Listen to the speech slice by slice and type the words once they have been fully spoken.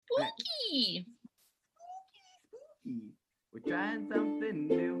spooky. We're trying something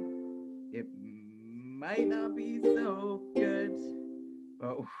new. It might not be so good,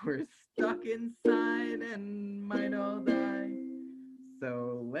 but we're stuck inside and might all die.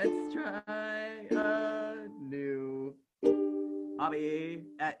 So let's try a new hobby.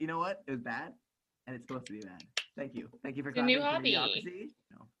 You know what? It was bad, and it's supposed to be bad. Thank you. Thank you for The new clapping for hobby. Idiocracy.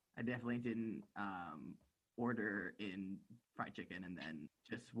 No, I definitely didn't order in fried chicken and then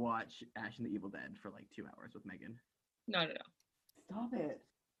just watch Ash and the Evil Dead for like 2 hours with Megan. No. Stop it.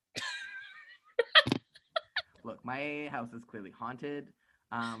 Look, my house is clearly haunted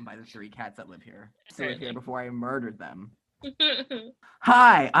by the 3 cats that live here. So live here before I murdered them.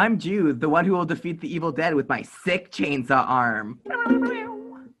 Hi, I'm Jude, the one who will defeat the evil dead with my sick chainsaw arm.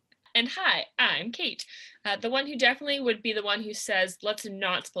 And hi, I'm Kate, the one who definitely would be the one who says, let's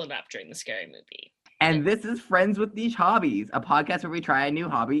not split up during the scary movie. And this is Friends with Niche Hobbies, a podcast where we try a new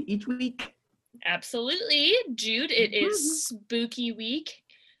hobby each week. Absolutely. Jude, it is spooky week.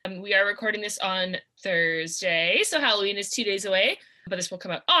 We are recording this on Thursday, so Halloween is 2 days away, but this will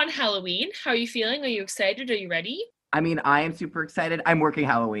come out on Halloween. How are you feeling? Are you excited? Are you ready? I mean, I am super excited. I'm working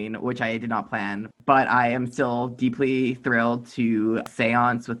Halloween, which I did not plan, but I am still deeply thrilled to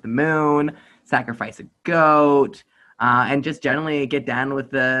seance with the moon, sacrifice a goat, and just generally get down with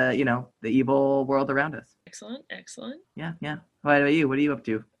the evil world around us. Excellent. Yeah. What about you? What are you up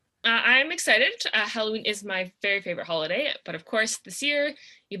to? I'm excited. Halloween is my very favorite holiday, but of course this year,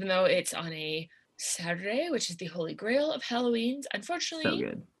 even though it's on a Saturday, which is the holy grail of Halloweens, unfortunately, So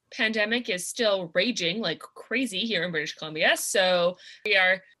good. Pandemic is still raging like crazy here in British Columbia. So we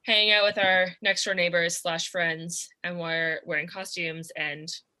are hanging out with our next door neighbors / friends, and we're wearing costumes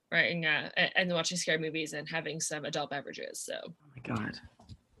and watching scary movies and having some adult beverages. So, oh my God,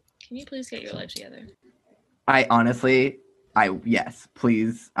 can you please get your life together? Yes,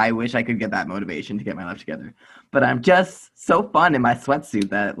 please. I wish I could get that motivation to get my life together. But I'm just so fun in my sweatsuit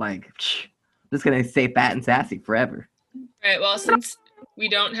that, like, I'm just going to stay fat and sassy forever. All right, well, since we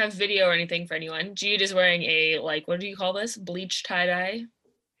don't have video or anything for anyone, Jude is wearing a, what do you call this? Bleached tie-dye?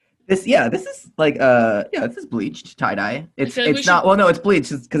 This is like, this is bleached tie-dye. It's bleached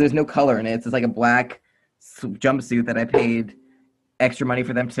because there's no color in it. It's just like a black jumpsuit that I paid extra money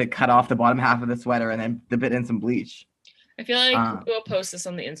for them to cut off the bottom half of the sweater and then dip it in some bleach. I feel like we'll post this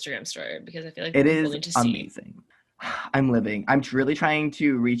on the Instagram story because I feel like it is amazing. I'm really trying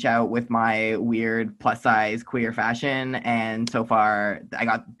to reach out with my weird plus size queer fashion, and so far I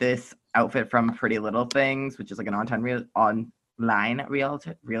got this outfit from Pretty Little Things, which is like an online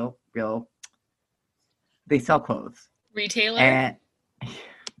real. They sell clothes. Retailer? And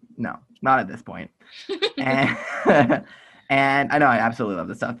no, not at this point. and I know I absolutely love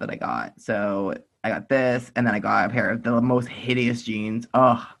the stuff that I got. So I got this, and then I got a pair of the most hideous jeans.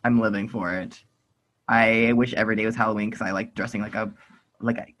 Oh, I'm living for it. I wish every day was Halloween because I like dressing like a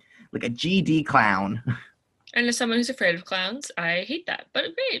GD clown. And as someone who's afraid of clowns, I hate that. But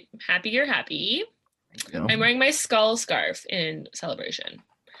great. Happy you're happy. I'm wearing my skull scarf in celebration.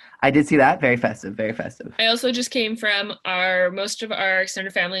 I did see that. Very festive. Very festive. I also just came from most of our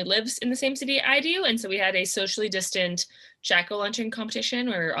extended family lives in the same city I do. And so we had a socially distant jack-o'-lantern competition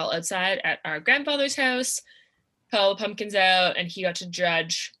where we were all outside at our grandfather's house, put all the pumpkins out, and he got to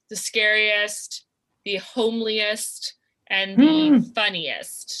judge the scariest, the homeliest, and the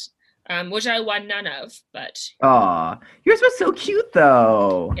funniest, which I won none of, but... Aw, yours was so cute,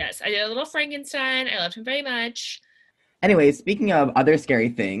 though. Yes, I did a little Frankenstein. I loved him very much. Anyway, speaking of other scary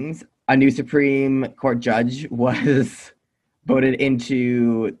things, a new Supreme Court judge was voted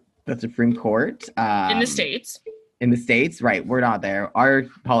into the Supreme Court. In the States. In the States, right. We're not there. Our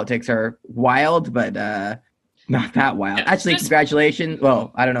politics are wild, but not that wild. Yeah, actually, congratulations.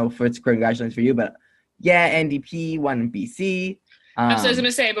 Well, I don't know if it's congratulations for you, but yeah, NDP won in BC. So I was going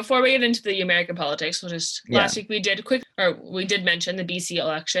to say, before we get into the American politics, last week we did mention the BC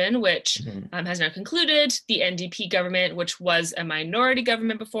election, which has now concluded. The NDP government, which was a minority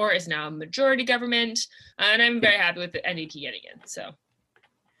government before, is now a majority government. And I'm very happy with the NDP getting in. So,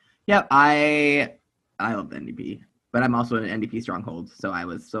 yeah, I love the NDP, but I'm also an NDP stronghold. So I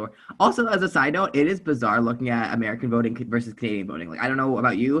was so. Also, as a side note, it is bizarre looking at American voting versus Canadian voting. Like, I don't know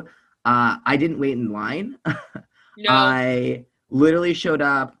about you. I didn't wait in line. No. I literally showed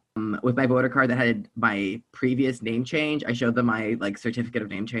up with my voter card that had my previous name change. I showed them my certificate of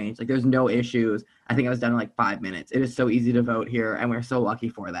name change. Like, there's no issues. I think I was done in 5 minutes. It is so easy to vote here, and we're so lucky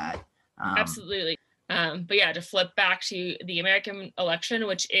for that. Absolutely. But yeah, to flip back to the American election,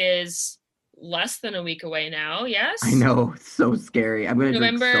 which is less than a week away now. Yes. I know. It's so scary. I'm gonna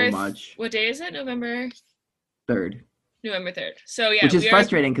drink so much. What day is it? November 3rd. November 3rd. So yeah, which is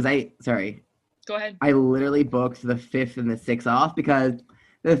frustrating because Go ahead. I literally booked the 5th and the 6th off because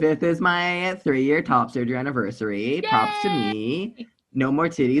the 5th is my 3-year top surgery anniversary. Yay! Props to me. No more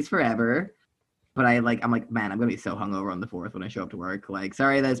titties forever. But I'm like, man, I'm going to be so hungover on the 4th when I show up to work. Like,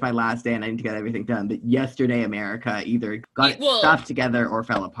 sorry that it's my last day and I need to get everything done. But yesterday, America either got stuff together or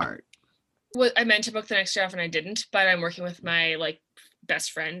fell apart. Well, I meant to book the next year off and I didn't, but I'm working with my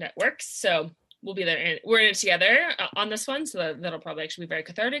best friend at work. So we'll be there, and we're in it together on this one, so that'll probably actually be very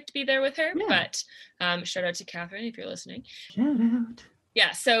cathartic to be there with her. Yeah. But shout out to Catherine if you're listening. Shout out.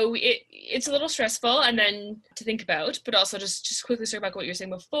 Yeah, so it's a little stressful, and then to think about, but also just quickly circle back what you were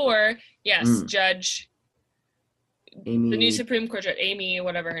saying before. Yes, Judge Amy, the new Supreme Court Judge Amy,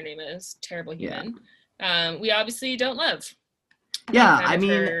 whatever her name is, terrible human. Yeah. We obviously don't love. Yeah, I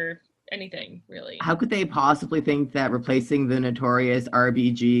mean, anything really. How could they possibly think that replacing the notorious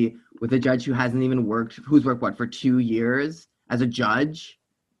RBG with a judge who hasn't even who's worked for 2 years as a judge,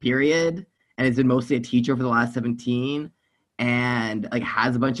 period, and has been mostly a teacher for the last 17, and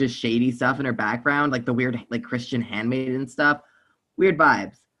has a bunch of shady stuff in her background, like the weird Christian handmaiden stuff, weird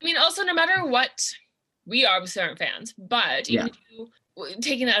vibes. I mean, also no matter what, we obviously aren't fans, but even if you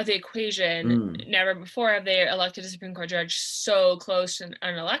taking that out of the equation, never before have they elected a Supreme Court judge so close to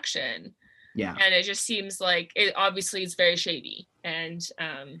an election. Yeah, and it just seems like it obviously is very shady, and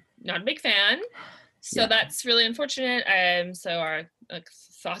not a big fan. So that's really unfortunate. So our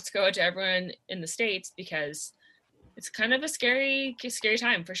thoughts go out to everyone in the States because it's kind of a scary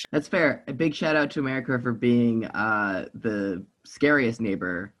time for sure. That's fair. A big shout out to America for being the scariest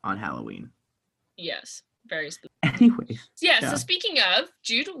neighbor on Halloween. Yes, very spooky. Anyways. Yeah, so speaking of,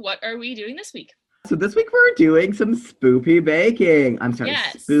 Jude, what are we doing this week? So this week we're doing some spoopy baking. I'm sorry,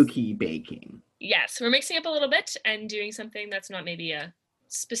 spooky baking. Yes, we're mixing up a little bit and doing something that's not maybe a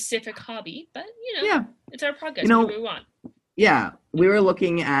specific hobby, but it's our podcast. What do we want? Yeah, we were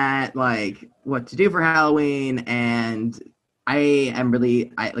looking at what to do for Halloween, and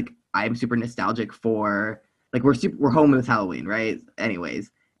I'm super nostalgic for we're home with Halloween, right? Anyways,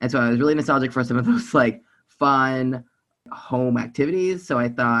 and so I was really nostalgic for some of those fun home activities. So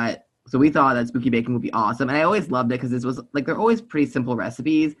we thought that spooky baking would be awesome, and I always loved it because this was they're always pretty simple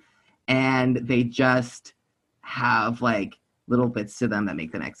recipes, and they just have little bits to them that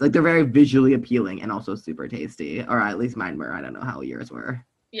make them they're very visually appealing and also super tasty, or at least mine were. I don't know how yours were.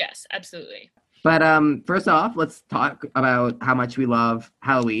 Yes, absolutely. But first off, let's talk about how much we love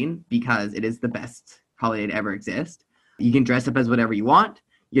Halloween because it is the best holiday to ever exist. You can dress up as whatever you want.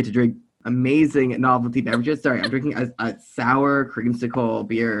 You get to drink amazing novelty beverages. Sorry, I'm drinking a sour creamsicle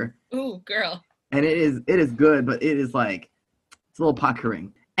beer. Ooh, girl. And it is good, but it is it's a little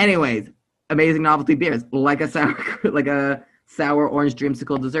puckering. Anyways, amazing novelty beers, like a sour orange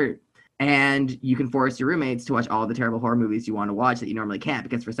dreamsicle dessert. And you can force your roommates to watch all the terrible horror movies you want to watch that you normally can't,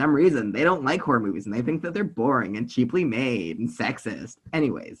 because for some reason they don't like horror movies and they think that they're boring and cheaply made and sexist.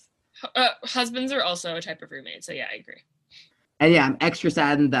 Anyways. Husbands are also a type of roommate, so yeah, I agree. And yeah, I'm extra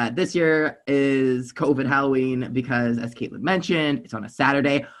saddened that this year is COVID Halloween because, as Caitlin mentioned, it's on a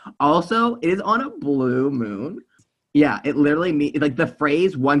Saturday. Also, it is on a blue moon. Yeah, it literally means the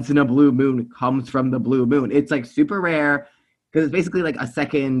phrase "once in a blue moon" comes from the blue moon. It's super rare because it's basically a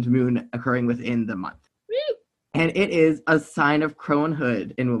second moon occurring within the month. Woo! And it is a sign of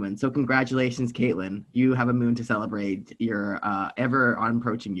cronehood in women. So congratulations, Caitlin. You have a moon to celebrate your ever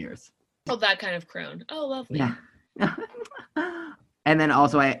approaching years. Oh, that kind of crone. Oh, lovely. Yeah. And then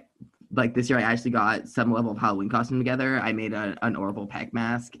also this year I actually got some level of Halloween costume together. I made an Orville Peck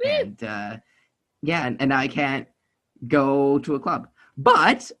mask. Woo! And and now I can't go to a club.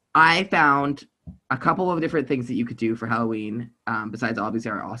 But I found a couple of different things that you could do for Halloween, besides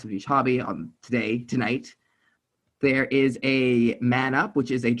obviously our Awesome Beach hobby tonight. There is a Man Up, which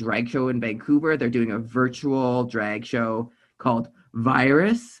is a drag show in Vancouver. They're doing a virtual drag show called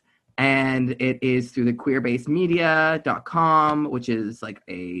Virus, and it is through the queerbasedmedia.com, which is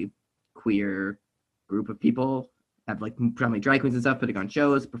a queer group of people that have primarily drag queens and stuff, putting on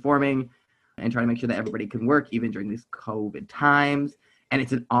shows, performing, and trying to make sure that everybody can work even during these COVID times. And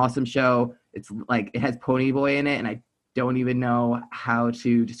it's an awesome show. It's it has Ponyboy in it, and I don't even know how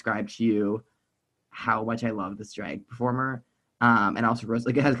to describe to you how much I love this drag performer. And also Rose,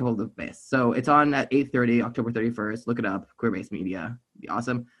 it has a couple of best. So it's on at 8:30, October 31st. Look it up, Queer Based Media. It'd be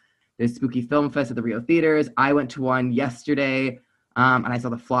awesome. There's Spooky Film Fest at the Rio Theaters. I went to one yesterday, and I saw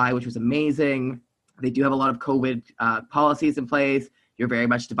The Fly, which was amazing. They do have a lot of COVID policies in place. You're very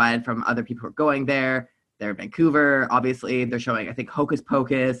much divided from other people who are going there. They're in Vancouver, obviously. They're showing, I think, Hocus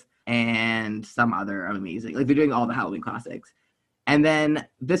Pocus and some other amazing. They're doing all the Halloween classics. And then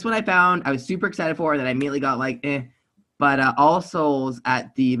this one I found, I was super excited for, and then I immediately got But All Souls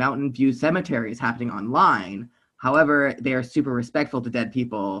at the Mountain View Cemetery is happening online. However, they are super respectful to dead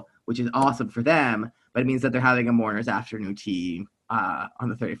people, which is awesome for them. But it means that they're having a mourner's afternoon tea on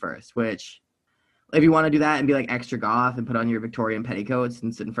the 31st, which, if you want to do that and be like extra goth and put on your Victorian petticoats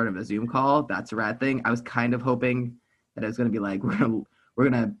and sit in front of a Zoom call, that's a rad thing. I was kind of hoping that it was going to be like, we're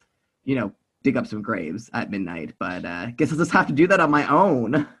gonna, dig up some graves at midnight. But guess I'll just have to do that on my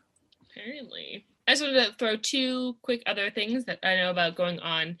own. Apparently. I just wanted to throw two quick other things that I know about going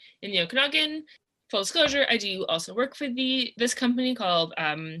on in the Okanagan. Full disclosure, I do also work for this company called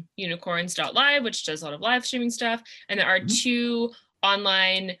Unicorns.live, which does a lot of live streaming stuff. And there are two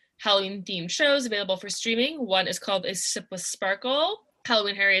online Halloween themed shows available for streaming. One is called A Sip with Sparkle,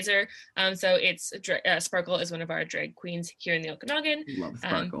 Halloween Hellraiser. So it's Sparkle is one of our drag queens here in the Okanagan. Love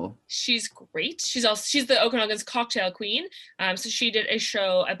Sparkle. She's great. She's the Okanagan's cocktail queen. So she did a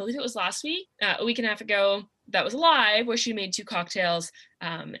show, I believe it was last week, a week and a half ago, that was live, where she made two cocktails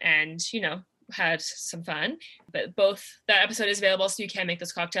and had some fun. But that episode is available, so you can make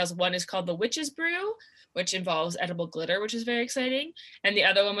those cocktails. One is called the Witch's Brew, which involves edible glitter, which is very exciting. And the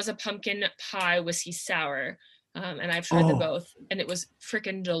other one was a pumpkin pie whiskey sour. And I've tried them both, and it was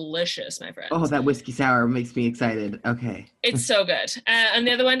freaking delicious, my friend. Oh, that whiskey sour makes me excited. Okay. It's so good. And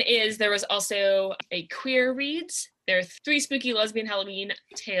the other one is, there was also a queer reads. There are 3 spooky lesbian Halloween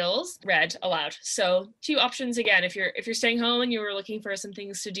tales read aloud. So 2 options again, if you're staying home and you were looking for some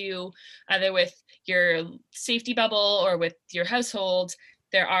things to do, either with your safety bubble or with your household,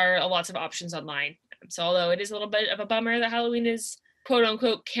 there are lots of options online. So although it is a little bit of a bummer that Halloween is quote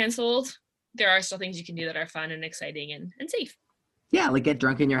unquote canceled, there are still things you can do that are fun and exciting and safe. Yeah, like get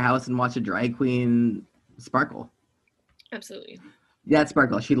drunk in your house and watch a drag queen sparkle. Absolutely. Yeah,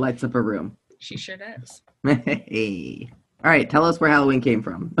 Sparkle. She lights up a room. She sure does. Hey. All right, tell us where Halloween came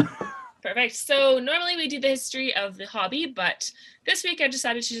from. Perfect. So normally we do the history of the hobby, but this week I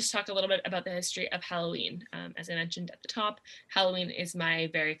decided to just talk a little bit about the history of Halloween. As I mentioned at the top, Halloween is my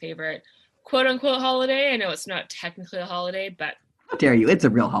very favorite quote-unquote holiday. I know it's not technically a holiday, but how dare you? It's a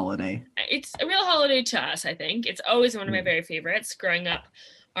real holiday. It's a real holiday to us, I think. It's always one of my very favorites. Growing up,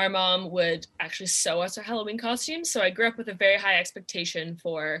 our mom would actually sew us our Halloween costumes, so I grew up with a very high expectation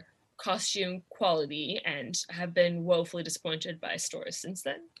for costume quality and have been woefully disappointed by stores since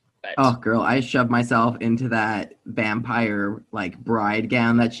then. But oh, girl, I shoved myself into that vampire bride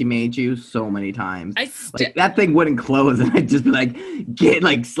gown that she made you so many times. That thing wouldn't close, and I'd just be like, get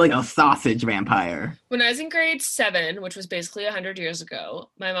like a sausage vampire. When I was in grade 7, which was basically 100 years ago,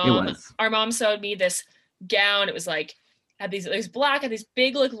 our mom sewed me this gown. It was had these black, had these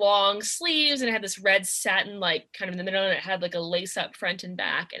big long sleeves, and it had this red satin kind of in the middle, and it had a lace up front and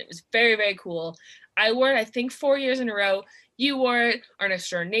back, and it was very, very cool. I wore it, I think, 4 years in a row. You wore it, our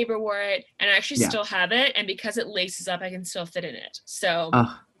next door neighbor wore it, and I actually still have it, and because it laces up, I can still fit in it. So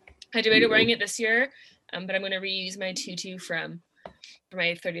I debated wearing it this year, but I'm going to reuse my tutu for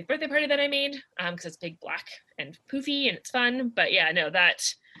my 30th birthday party that I made, because it's big, black, and poofy, and it's fun. But yeah, no,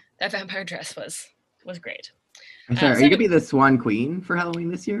 that vampire dress was great. I'm sorry, are you going to be the Swan Queen for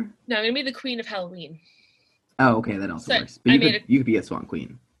Halloween this year? No, I'm going to be the Queen of Halloween. Oh, okay, that also works. But you could be a Swan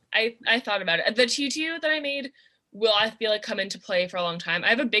Queen. I thought about it. The tutu that I made will, I feel come into play for a long time. I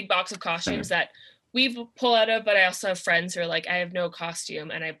have a big box of costumes that we pull out of, but I also have friends who are I have no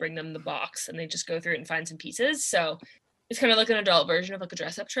costume, and I bring them the box, and they just go through it and find some pieces. So it's kind of like an adult version of a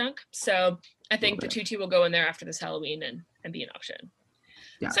dress-up trunk. So I think the tutu will go in there after this Halloween and be an option.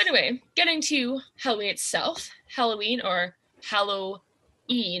 Yes. So anyway, getting to Halloween itself, Halloween or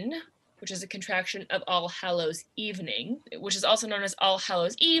Halloween, which is a contraction of All Hallows Evening, which is also known as All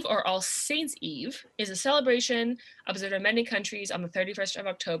Hallows Eve or All Saints Eve, is a celebration observed in many countries on the 31st of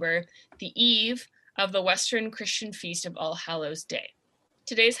October, the eve of the Western Christian feast of All Hallows Day.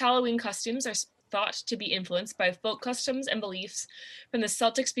 Today's Halloween costumes are thought to be influenced by folk customs and beliefs from the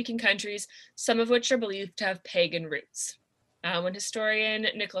Celtic-speaking countries, some of which are believed to have pagan roots. When historian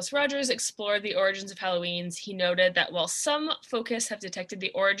Nicholas Rogers explored the origins of Halloween, he noted that while some focus have detected the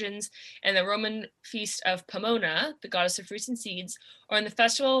origins in the Roman feast of Pomona, the goddess of fruits and seeds, or in the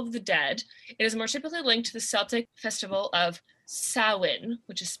Festival of the Dead, it is more typically linked to the Celtic festival of Samhain,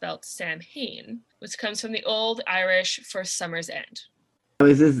 which is spelled Samhain, which comes from the Old Irish for summer's end. I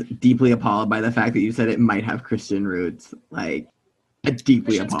was just deeply appalled by the fact that you said it might have Christian roots.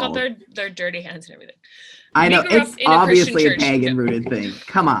 Deeply appalled. Got their dirty hands and everything. I know, it's obviously a pagan-rooted thing.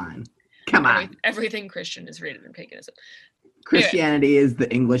 Come on. Everything Christian is rooted in paganism. Christianity is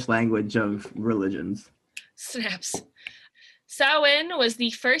the English language of religions. Snaps. Samhain was the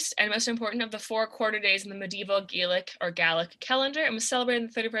first and most important of the 4 quarter days in the medieval Gaelic or Gallic calendar and was celebrated on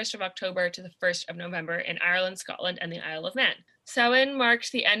the 31st of October to the 1st of November in Ireland, Scotland, and the Isle of Man. Samhain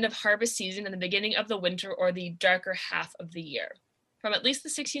marked the end of harvest season and the beginning of the winter or the darker half of the year. From at least the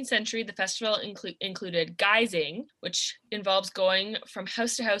 16th century, the festival included guising, which involves going from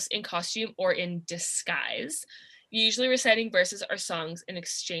house to house in costume or in disguise, usually reciting verses or songs in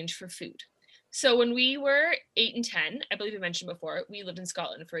exchange for food. So when we were 8 and 10, I believe I mentioned before, we lived in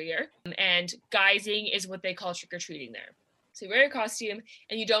Scotland for a year, and guising is what they call trick-or-treating there. So you wear a costume,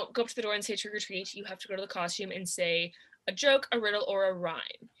 and you don't go up to the door and say trick-or-treat. You have to go to the costume and say a joke, a riddle, or a rhyme,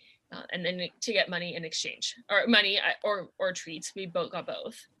 and then to get money in exchange, or money or treats. We both got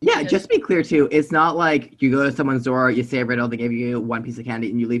both. Yeah, just to be clear too, it's not like you go to someone's door, you say a riddle, they give you one piece of candy,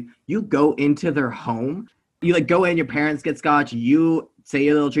 and you leave. You go into their home. You like go in, your parents get scotch, you say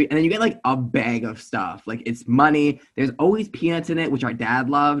a little treat, and then you get like a bag of stuff. Like it's money. There's always peanuts in it, which our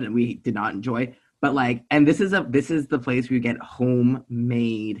dad loved and we did not enjoy. But like, and this is the place where you get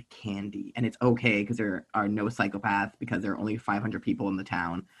homemade candy, and it's okay because there are no psychopaths because there are only 500 people in the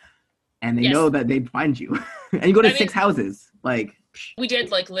town, and they know that they'd find you. And you go to 6 houses, like. We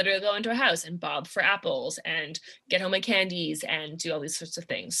did like literally go into a house and bob for apples and get homemade candies and do all these sorts of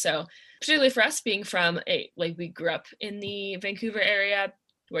things. So particularly for us being from we grew up in the Vancouver area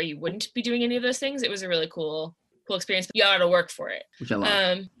where you wouldn't be doing any of those things. It was a really cool experience. You got to work for it. Which I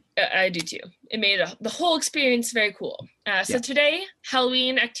love. I do too. It made the whole experience very cool. So today,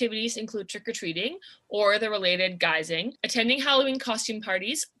 Halloween activities include trick-or-treating or the related guising, attending Halloween costume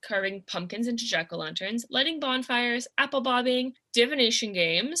parties, carving pumpkins into jack-o'-lanterns, lighting bonfires, apple bobbing, divination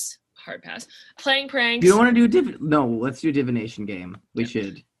games, hard pass, playing pranks. You don't want to do No, let's do divination game. We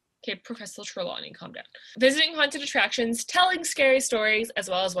should. Okay, Professor Trelawney, calm down. Visiting haunted attractions, telling scary stories, as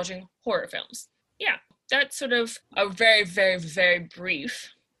well as watching horror films. Yeah, that's sort of a very, very, very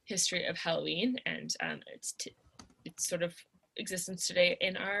brief history of Halloween and its sort of existence today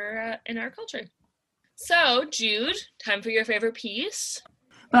in our culture. So, Jude, time for your favorite piece.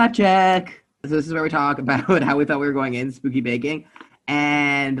 Fact check. So this is where we talk about how we thought we were going in spooky baking,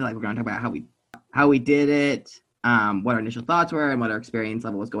 and like we're going to talk about how we did it, what our initial thoughts were, and what our experience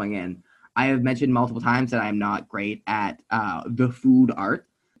level was going in. I have mentioned multiple times that I'm not great at the food art.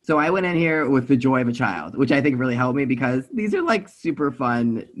 So I went in here with the joy of a child, which I think really helped me because these are like super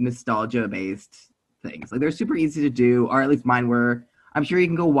fun, nostalgia-based things. Like they're super easy to do, or at least mine were. I'm sure you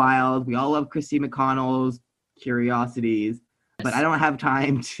can go wild. We all love Christy McConnell's Curiosities, but I don't have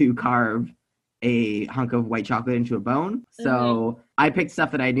time to carve a hunk of white chocolate into a bone. So I picked stuff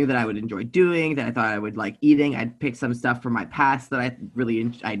that I knew that I would enjoy doing, that I thought I would like eating. I picked some stuff from my past that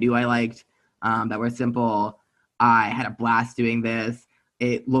I knew I liked, that were simple. I had a blast doing this.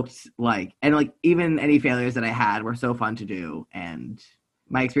 It looked like, and like even any failures that I had were so fun to do, and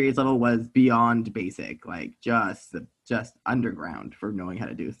my experience level was beyond basic, like just underground for knowing how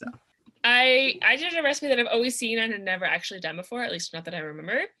to do stuff. I did a recipe that I've always seen and had never actually done before, at least not that I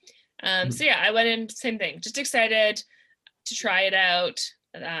remember. So yeah, I went in, same thing, just excited to try it out.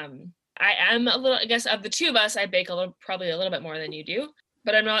 I am a little, I guess of the two of us, I bake probably a little bit more than you do,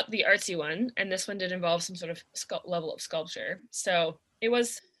 but I'm not the artsy one, and this one did involve some sort of level of sculpture. So it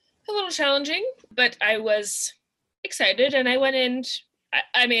was a little challenging, but I was excited, and I went in.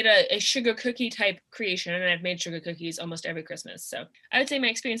 I made a sugar cookie type creation, and I've made sugar cookies almost every Christmas. So I would say my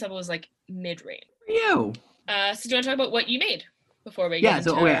experience level was like mid-range. For you. So do you want to talk about what you made before we get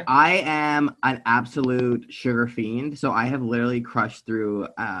into I am an absolute sugar fiend. So I have literally crushed through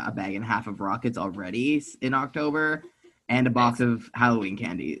a bag and a half of Rockets already in October and a box of Halloween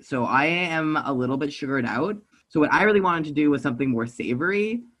candy. So I am a little bit sugared out. So what I really wanted to do was something more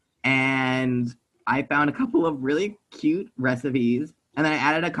savory, and I found a couple of really cute recipes, and then I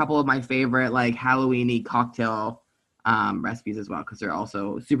added a couple of my favorite like Halloween-y cocktail recipes as well, because they're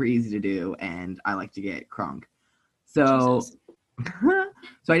also super easy to do, and I like to get crunk. So,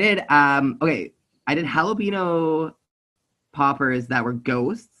 so I did I did jalapeno poppers that were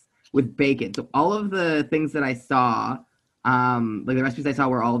ghosts with bacon. So all of the things that I saw, like the recipes I saw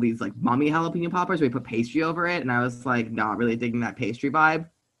were all these like mommy jalapeno poppers where we put pastry over it, and I was like not really digging that pastry vibe.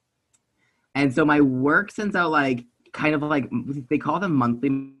 And so my work sends out like kind of like, they call them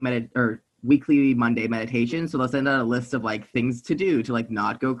monthly or weekly Monday meditation. So they'll send out a list of like things to do to like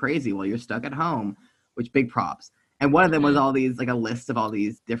not go crazy while you're stuck at home, which big props. And one of them was all these, like a list of all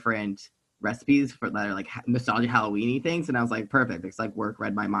these different recipes for that are like nostalgia Halloween-y things. And I was like, perfect. It's like work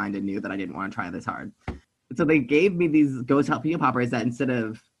read my mind and knew that I didn't want to try this hard. So they gave me these ghost jalapeno poppers that instead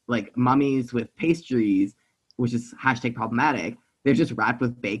of like mummies with pastries, which is # problematic, they're just wrapped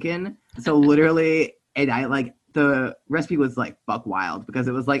with bacon. So literally, and I like the recipe was like buck wild because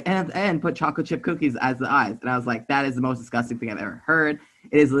it was like, and put chocolate chip cookies as the eyes. And I was like, that is the most disgusting thing I've ever heard.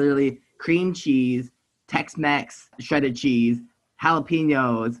 It is literally cream cheese, Tex-Mex, shredded cheese,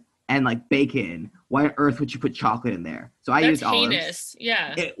 jalapenos, and like bacon. Why on earth would you put chocolate in there? So I used olives. Heinous.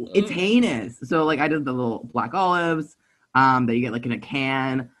 Yeah. It's heinous. So like I did the little black olives that you get like in a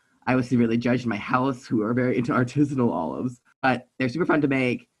can. I was severely judged in my house who are very into artisanal olives, but they're super fun to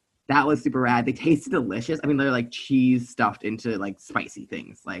make. That was super rad. They tasted delicious. I mean, they're like cheese stuffed into like spicy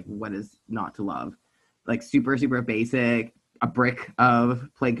things. Like, what is not to love? Like super, super basic. A brick of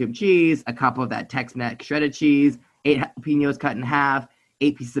plain cream cheese, a cup of that Tex-Mex shredded cheese, 8 jalapenos cut in half,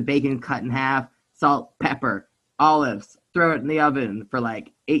 8 pieces of bacon cut in half, salt, pepper, olives. Throw it in the oven for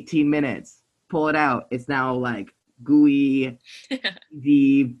like 18 minutes. Pull it out. It's now like gooey,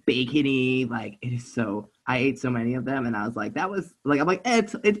 the bacony. Like, it is so... I ate so many of them, and I was like, that was like, I'm like,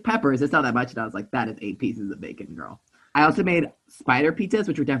 it's peppers, it's not that much. And I was like, that is 8 pieces of bacon, girl. I also made spider pizzas,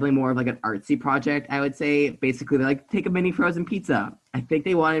 which were definitely more of like an artsy project, I would say. Basically, they're like, take a mini frozen pizza. I think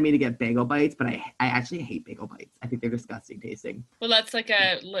they wanted me to get bagel bites, but I actually hate bagel bites. I think they're disgusting tasting. Well, that's like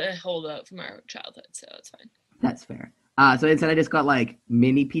a holdout from our childhood, so it's fine. That's fair. So instead, I just got like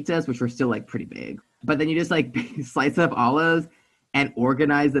mini pizzas, which were still like pretty big. But then you just like slice up olives and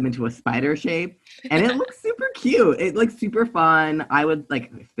organize them into a spider shape. And it looks super cute. It looks super fun. I would,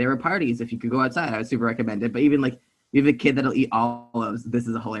 like, if there were parties, if you could go outside, I would super recommend it. But even, like, you have a kid that'll eat olives, this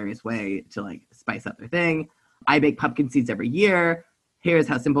is a hilarious way to, like, spice up their thing. I bake pumpkin seeds every year. Here's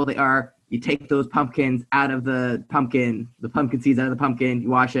how simple they are. You take those pumpkins out of the pumpkin seeds out of the pumpkin, you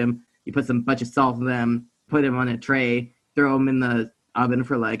wash them, you put some bunch of salt in them, put them on a tray, throw them in the oven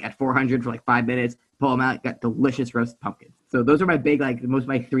for, like, at 400 for, like, 5 minutes, pull them out, got delicious roasted pumpkins. So those are my big, like, most of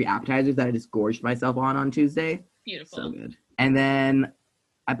my 3 appetizers that I just gorged myself on Tuesday. Beautiful. So good. And then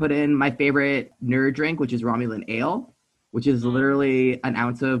I put in my favorite nerd drink, which is Romulan Ale, which is literally an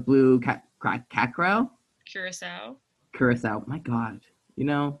ounce of blue cacao. Curacao. My God. You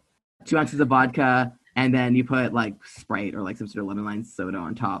know, 2 ounces of vodka, and then you put, like, Sprite or, like, some sort of lemon lime soda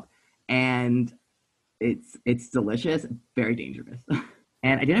on top. And it's delicious, very dangerous.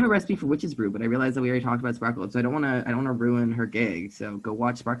 And I did have a recipe for Witch's Brew, but I realized that we already talked about Sparkle, so I don't want to ruin her gig. So go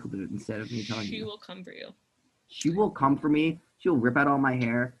watch Sparkle do it instead of me telling you. She will come for you. She will come for me. She'll rip out all my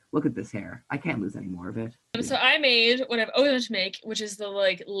hair. Look at this hair. I can't lose any more of it. So I made what I've always wanted to make, which is the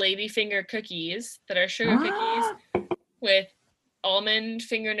like ladyfinger cookies that are sugar cookies with almond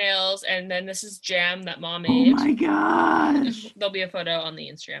fingernails, and then this is jam that Mom made. Oh my gosh! There'll be a photo on the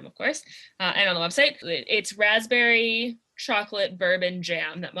Instagram, of course, and on the website. It's raspberry chocolate bourbon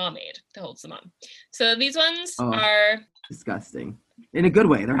jam that Mom made to hold some on. So these ones are disgusting in a good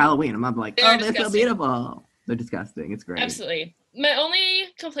way. They're Halloween. I'm not like, they're disgusting. So beautiful. They're disgusting. It's great. Absolutely. My only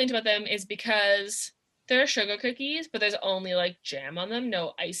complaint about them is because they're sugar cookies, but there's only like jam on them,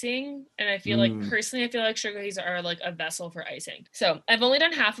 no icing. And I feel like personally, I feel like sugar cookies are like a vessel for icing. So I've only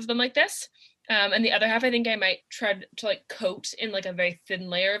done half of them like this. And the other half, I think I might try to like coat in like a very thin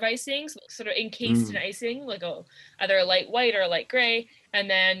layer of icing, so sort of encased in icing, like either a light white or a light gray, and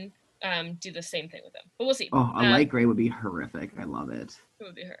then do the same thing with them. But we'll see. Oh, a light gray would be horrific. I love it. It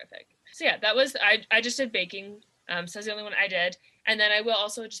would be horrific. So yeah, that was, I just did baking. So that's the only one I did. And then I will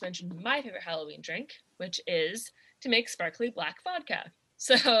also just mention my favorite Halloween drink, which is to make sparkly black vodka.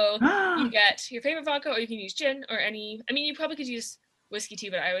 So you get your favorite vodka, or you can use gin or any, I mean, you probably could use whiskey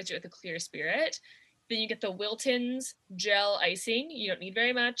too, but I always do it with a clear spirit. Then you get the Wilton's gel icing. You don't need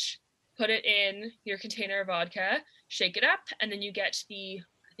very much. Put it in your container of vodka, shake it up, and then you get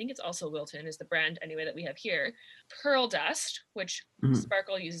I think it's also Wilton is the brand anyway that we have here, pearl dust, which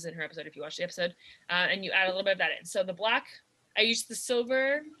Sparkle uses in her episode if you watch the episode, and you add a little bit of that in. So the black, I use the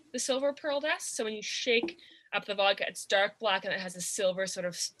silver pearl dust. So when you shake up the vodka, it's dark black and it has a silver sort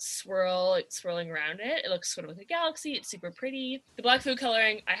of swirling around it. It looks sort of like a galaxy. It's super pretty. The black food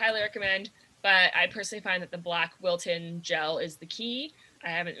coloring, I highly recommend, but I personally find that the black Wilton gel is the key. I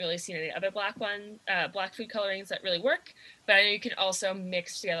haven't really seen any other black food colorings that really work, but I know you can also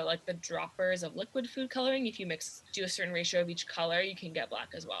mix together like the droppers of liquid food coloring. If you do a certain ratio of each color, you can get black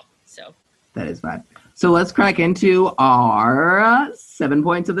as well. So that is fine. So let's crack into our 7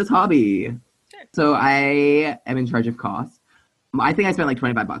 points of this hobby. So I am in charge of costs. I think I spent like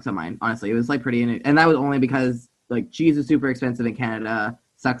 $25 on mine. Honestly, it was like pretty, and that was only because like cheese is super expensive in Canada.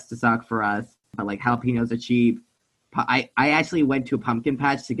 Sucks to suck for us, but like jalapenos are cheap. I actually went to a pumpkin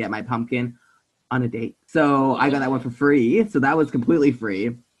patch to get my pumpkin on a date, so I got that one for free. So that was completely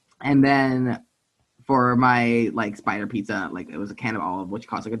free. And then for my like spider pizza, like it was a can of olive, which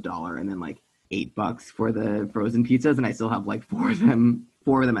cost like $1, and then like $8 for the frozen pizzas, and I still have like four of them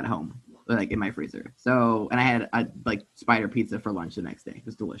at home. like in my freezer. So, and I had a like spider pizza for lunch the next day. It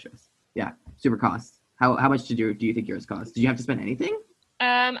was delicious. Yeah, super cost. How much do you think yours cost? Did you have to spend anything?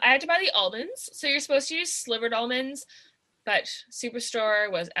 I had to buy the almonds. So you're supposed to use slivered almonds, but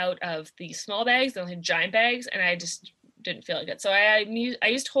Superstore was out of the small bags. They only had giant bags, and I just didn't feel like it. So I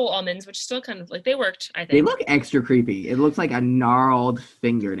used whole almonds, which still kind of like they worked, I think. They look extra creepy. It looks like a gnarled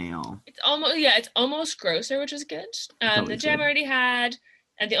fingernail. It's almost grosser, which is good. The jam I already had,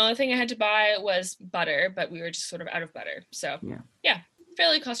 and the only thing I had to buy was butter, but we were just sort of out of butter. So yeah,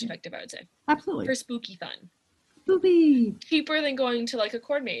 fairly cost effective, I would say. Absolutely. For spooky fun. Spooky. Cheaper than going to like a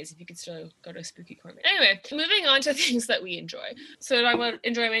corn maze if you could still go to a spooky corn maze. Anyway, moving on to things that we enjoy. So talking about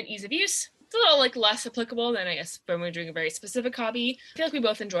enjoyment, ease of use. It's a little like less applicable than I guess when we're doing a very specific hobby. I feel like we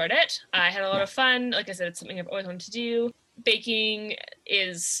both enjoyed it. I had a lot of fun. Like I said, it's something I've always wanted to do. Baking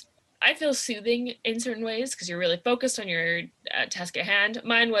is, I feel, soothing in certain ways because you're really focused on your task at hand.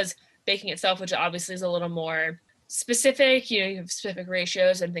 Mine was baking itself, which obviously is a little more specific, you have specific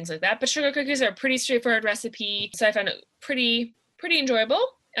ratios and things like that, but sugar cookies are a pretty straightforward recipe, so I found it pretty enjoyable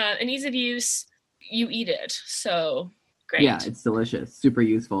and ease of use. You eat it, so great. Yeah, it's delicious, super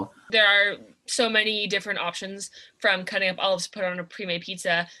useful. There are so many different options, from cutting up olives to put on a pre-made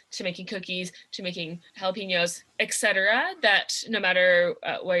pizza to making cookies to making jalapenos, etc., that no matter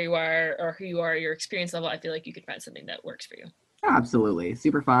where you are or who you are, your experience level, I feel like you could find something that works for you. Oh, absolutely,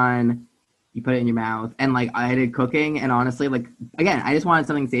 super fun. You put it in your mouth. And like I did cooking, and honestly, like again, I just wanted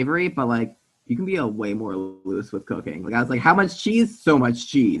something savory, but like you can be a way more loose with cooking. Like I was like, how much cheese? So much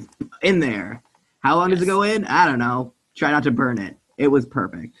cheese in there. How long does it go in? I don't know. Try not to burn it. It was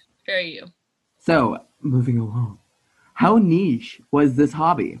perfect. Very you. So moving along, how niche was this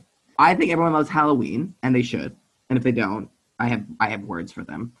hobby? I think everyone loves Halloween, and they should. And if they don't, I have words for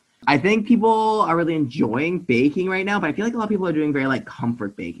them. I think people are really enjoying baking right now, but I feel like a lot of people are doing very like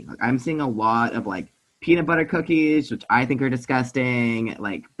comfort baking. Like I'm seeing a lot of like peanut butter cookies, which I think are disgusting,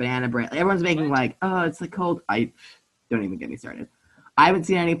 like banana bread. Everyone's making like, oh, it's like cold. I don't even get me started. I haven't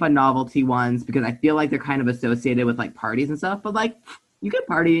seen any fun novelty ones because I feel like they're kind of associated with like parties and stuff, but like you can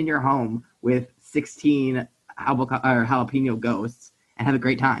party in your home with 16 jalapeno ghosts and have a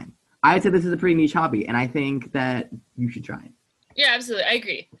great time. I would say this is a pretty niche hobby, and I think that you should try it. Yeah, absolutely. I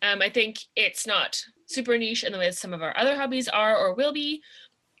agree. I think it's not super niche in the way that some of our other hobbies are or will be.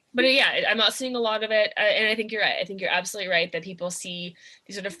 But yeah, I'm not seeing a lot of it. And I think you're right. I think you're absolutely right that people see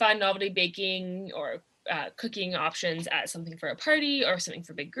these sort of fun novelty baking or cooking options as something for a party or something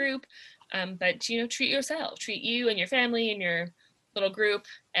for a big group. But, treat yourself. Treat you and your family and your little group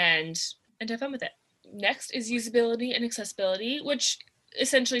and have fun with it. Next is usability and accessibility, which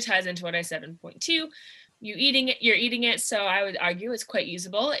essentially ties into what I said in point 2. You're eating it, so I would argue it's quite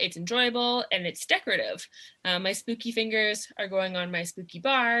usable, it's enjoyable, and it's decorative. My spooky fingers are going on my spooky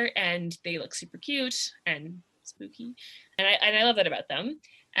bar, and they look super cute and spooky, and I love that about them.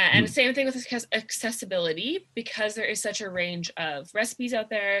 And the same thing with accessibility, because there is such a range of recipes out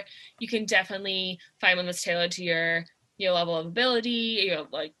there. You can definitely find one that's tailored to your level of ability, your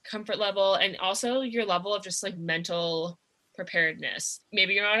like comfort level, and also your level of just like mental preparedness.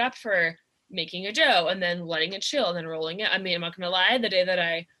 Maybe you're not up for making a dough and then letting it chill and then rolling it. I mean, I'm not gonna lie, the day that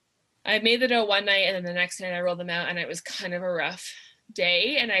I made the dough one night and then the next night I rolled them out, and it was kind of a rough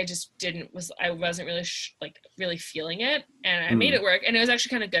day, and I just I wasn't really really feeling it, and I made it work, and it was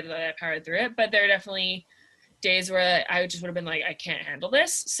actually kind of good that I powered through it. But there are definitely days where I just would have been like, I can't handle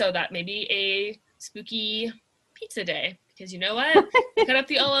this, so that may be a spooky pizza day, because you know what? I cut up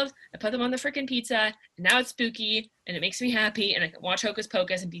the olives, I put them on the freaking pizza, and now it's spooky, and it makes me happy, and I can watch Hocus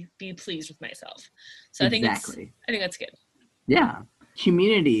Pocus and be pleased with myself. So exactly. I think that's good. Yeah.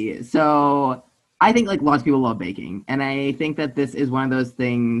 Community. So I think like lots of people love baking, and I think that this is one of those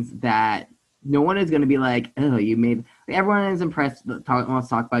things that no one is going to be like, oh, you made. Like, everyone is impressed. Wants to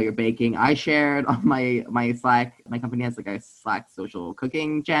talk about your baking. I shared on my Slack. My company has like a Slack social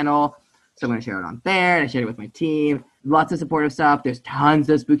cooking channel, so I'm going to share it on there. And I shared it with my team. Lots of supportive stuff. There's tons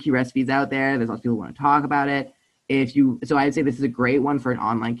of spooky recipes out there. There's lots of people who want to talk about it. So I'd say this is a great one for an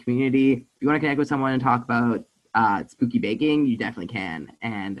online community. If you want to connect with someone and talk about spooky baking, you definitely can.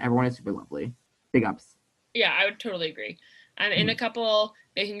 And everyone is super lovely. Big ups. Yeah, I would totally agree. I'm in a couple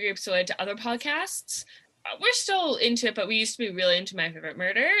baking groups related to other podcasts. We're still into it, but we used to be really into My Favorite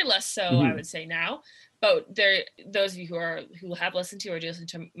Murder, less so I would say now. But those of you who have listened to or do listen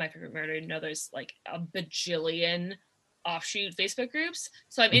to My Favorite Murder know there's like a bajillion offshoot Facebook groups.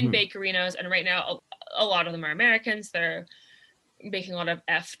 So I'm in bakerinos, and right now a lot of them are Americans. They're making a lot of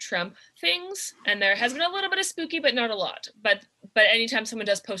Trump things, and there has been a little bit of spooky, but not a lot. But anytime someone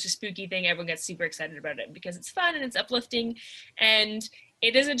does post a spooky thing, everyone gets super excited about it because it's fun and it's uplifting, and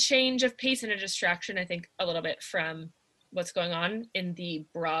it is a change of pace and a distraction, I think, a little bit from what's going on in the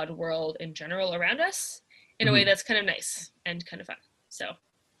broad world in general around us in a way that's kind of nice and kind of fun. So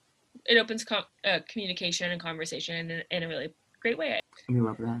it opens communication and conversation in a really great way. We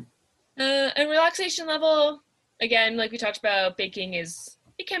love that. And relaxation level, again, like we talked about, baking it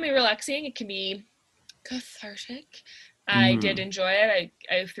can be relaxing. It can be cathartic. I did enjoy it.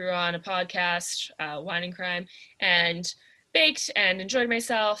 I threw on a podcast, Wine and Crime, and baked and enjoyed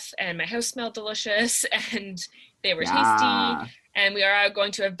myself, and my house smelled delicious, and they were tasty. And we are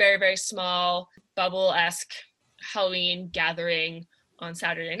going to a very, very small bubble-esque Halloween gathering on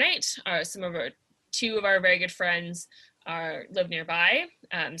Saturday night. Two of our very good friends live nearby,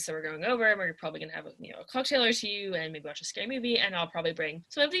 so we're going over, and we're probably gonna have a cocktail or two and maybe watch a scary movie, and I'll probably bring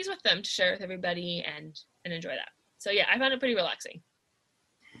some of these with them to share with everybody and enjoy that. So yeah, I found it pretty relaxing.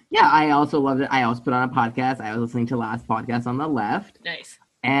 Yeah, I also loved it. I also put on a podcast. I was listening to last podcast on the left. Nice.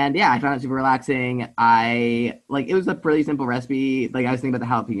 And yeah, I found it super relaxing. It was a really simple recipe. Like, I was thinking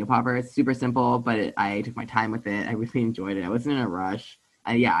about the jalapeno popper. It's super simple, but I took my time with it. I really enjoyed it. I wasn't in a rush.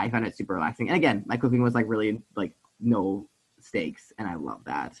 And yeah, I found it super relaxing. And again, my cooking was really no stakes, and I love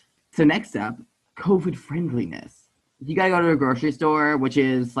that. So next up, COVID friendliness. You gotta go to a grocery store, which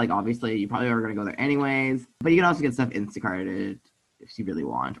is obviously you probably are gonna go there anyways, but you can also get stuff Instacarted if you really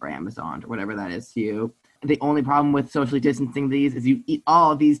want, or Amazon, or whatever that is to you. The only problem with socially distancing these is you eat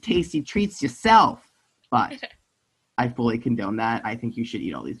all of these tasty treats yourself, but I fully condone that. I think you should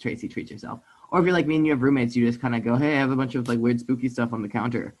eat all these tasty treats yourself. Or if you're like me and you have roommates, you just kind of go, hey, I have a bunch of weird spooky stuff on the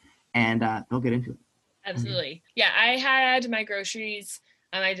counter, and they'll get into it. Absolutely. Yeah, I had my groceries.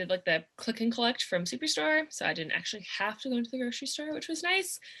 I did the click and collect from Superstore, so I didn't actually have to go into the grocery store, which was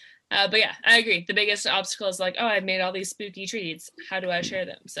nice. But yeah, I agree. The biggest obstacle is I've made all these spooky treats. How do I share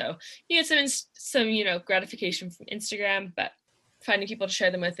them? So you get some gratification from Instagram, but finding people to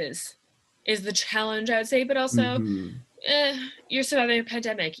share them with is the challenge, I would say. But also, you're surviving a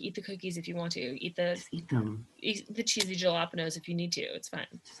pandemic. Eat the cookies if you want to. Eat them. Eat the cheesy jalapenos if you need to. It's fine.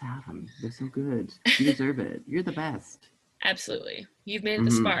 Just have them. They're so good. You deserve it. You're the best. Absolutely. You've made it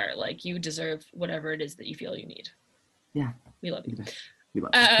this far. You deserve whatever it is that you feel you need. Yeah. We love you. We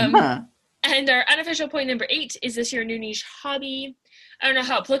love you. And our unofficial point number 8 is this your new niche hobby. I don't know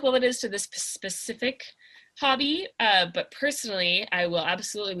how applicable it is to this specific hobby, but personally, I will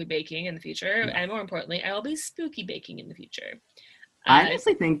absolutely be baking in the future. And more importantly, I will be spooky baking in the future. I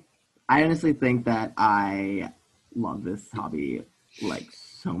honestly think that I love this hobby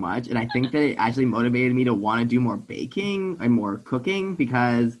so much, and I think that it actually motivated me to want to do more baking and more cooking,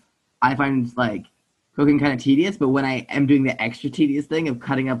 because I find cooking kind of tedious, but when I am doing the extra tedious thing of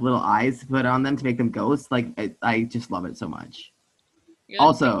cutting up little eyes to put on them to make them ghosts, I just love it so much.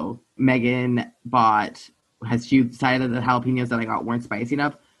 Also, Megan she decided that the jalapenos that I got weren't spicy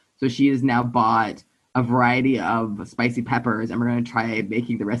enough, so she has now bought a variety of spicy peppers, and we're going to try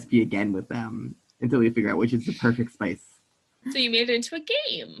making the recipe again with them until we figure out which is the perfect spice. So you made it into a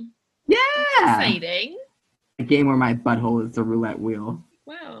game. Yeah! That's exciting. A game where my butthole is the roulette wheel.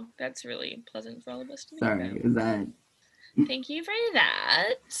 Wow, that's really pleasant for all of us to know. Sorry, is that... Thank you for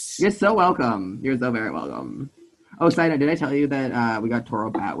that. You're so welcome. You're so very welcome. Oh, side note, did I tell you that we got Toro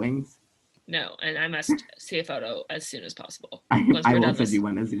bat wings? No, and I must see a photo as soon as possible. I will send you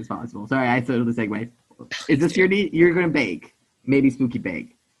one as soon as possible. Sorry, I started the segue. Is this you're going to bake? Maybe spooky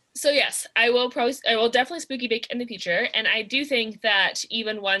bake. So yes, I will definitely spooky bake in the future. And I do think that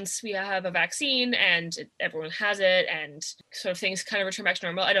even once we have a vaccine and everyone has it and sort of things kind of return back to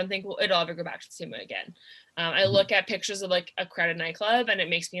normal, I don't think it'll ever go back to the same way again. I look at pictures of a crowded nightclub and it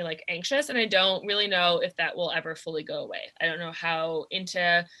makes me anxious, and I don't really know if that will ever fully go away. I don't know how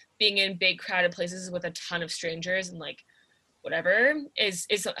into being in big crowded places with a ton of strangers and whatever is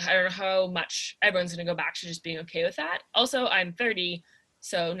I don't know how much everyone's going to go back to just being okay with that. Also, I'm 30,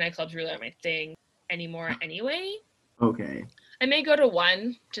 so nightclubs really aren't my thing anymore anyway. Okay. I may go to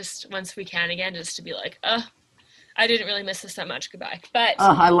one just once we can again, just to be I didn't really miss this that much. Goodbye. But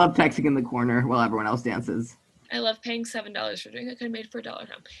I love texting in the corner while everyone else dances. I love paying $7 for a drink I could have made for $1 at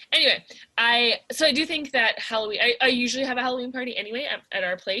home. Anyway, I do think that Halloween, I usually have a Halloween party anyway at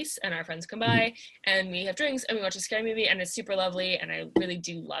our place, and our friends come by and we have drinks and we watch a scary movie, and it's super lovely, and I really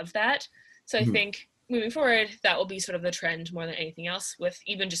do love that. So I think moving forward, that will be sort of the trend more than anything else, with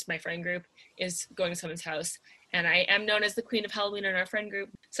even just my friend group, is going to someone's house. And I am known as the queen of Halloween in our friend group.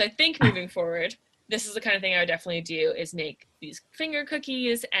 So I think moving forward, this is the kind of thing I would definitely do, is make these finger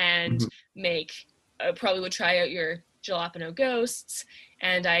cookies and probably would try out your jalapeno ghosts.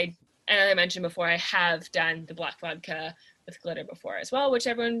 And as I mentioned before, I have done the black vodka with glitter before as well, which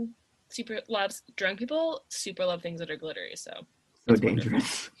everyone super loves. Drunk people super love things that are glittery. So So It's wonderful.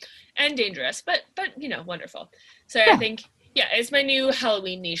 dangerous. And dangerous, but wonderful. So Yeah. I think it's my new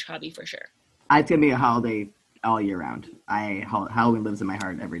Halloween niche hobby for sure. It's gonna be a holiday all year round. Halloween lives in my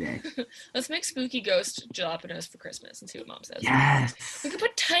heart every day. Let's make spooky ghost jalapenos for Christmas and see what Mom says. Yes. We could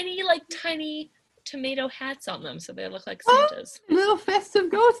put tiny tomato hats on them so they look like Oh. Santas. Little festive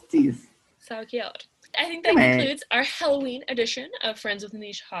ghosties. So cute. I think that Anyway. concludes our Halloween edition of Friends with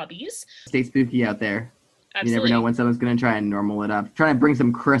Niche Hobbies. Stay spooky out there. Absolutely. You never know when someone's gonna try and normal it up. Trying to bring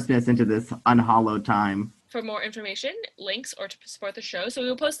some Christmas into this unhallowed time. For more information, links, or to support the show. So we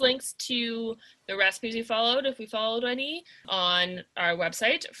will post links to the recipes we followed, if we followed any, on our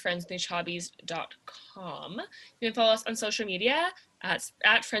website, friendswithnichehobbies.com. You can follow us on social media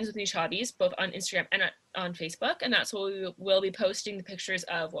at Friends with Niche Hobbies, both on Instagram and on Facebook. And that's where we will be posting the pictures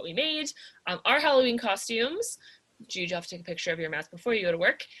of what we made, our Halloween costumes. You have to take a picture of your mask before you go to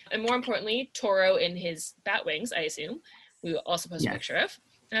work. And more importantly, Toro in his bat wings, I assume, we will also post a picture of.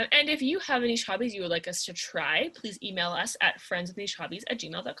 And if you have any hobbies you would like us to try, please email us at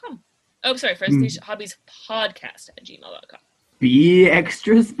friendswithnichehobbies@gmail.com. Oh, sorry, friendswithnichehobbies.podcast@gmail.com. Be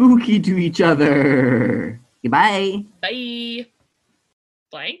extra spooky to each other. Goodbye. Bye.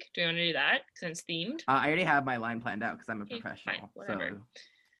 Blank, do you want to do that? Since themed. I already have my line planned out because I'm a Okay, professional. fine, whatever.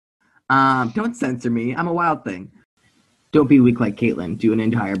 So, don't censor me. I'm a wild thing. Don't be weak like Caitlin. Do an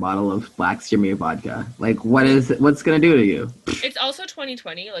entire bottle of black Smirnoff vodka. Like, what's gonna do to you? It's also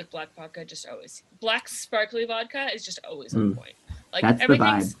 2020. Like black sparkly vodka is just always on point. Like That's the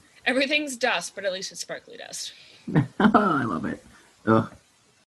vibe. Everything's dust, but at least it's sparkly dust. I love it. Ugh.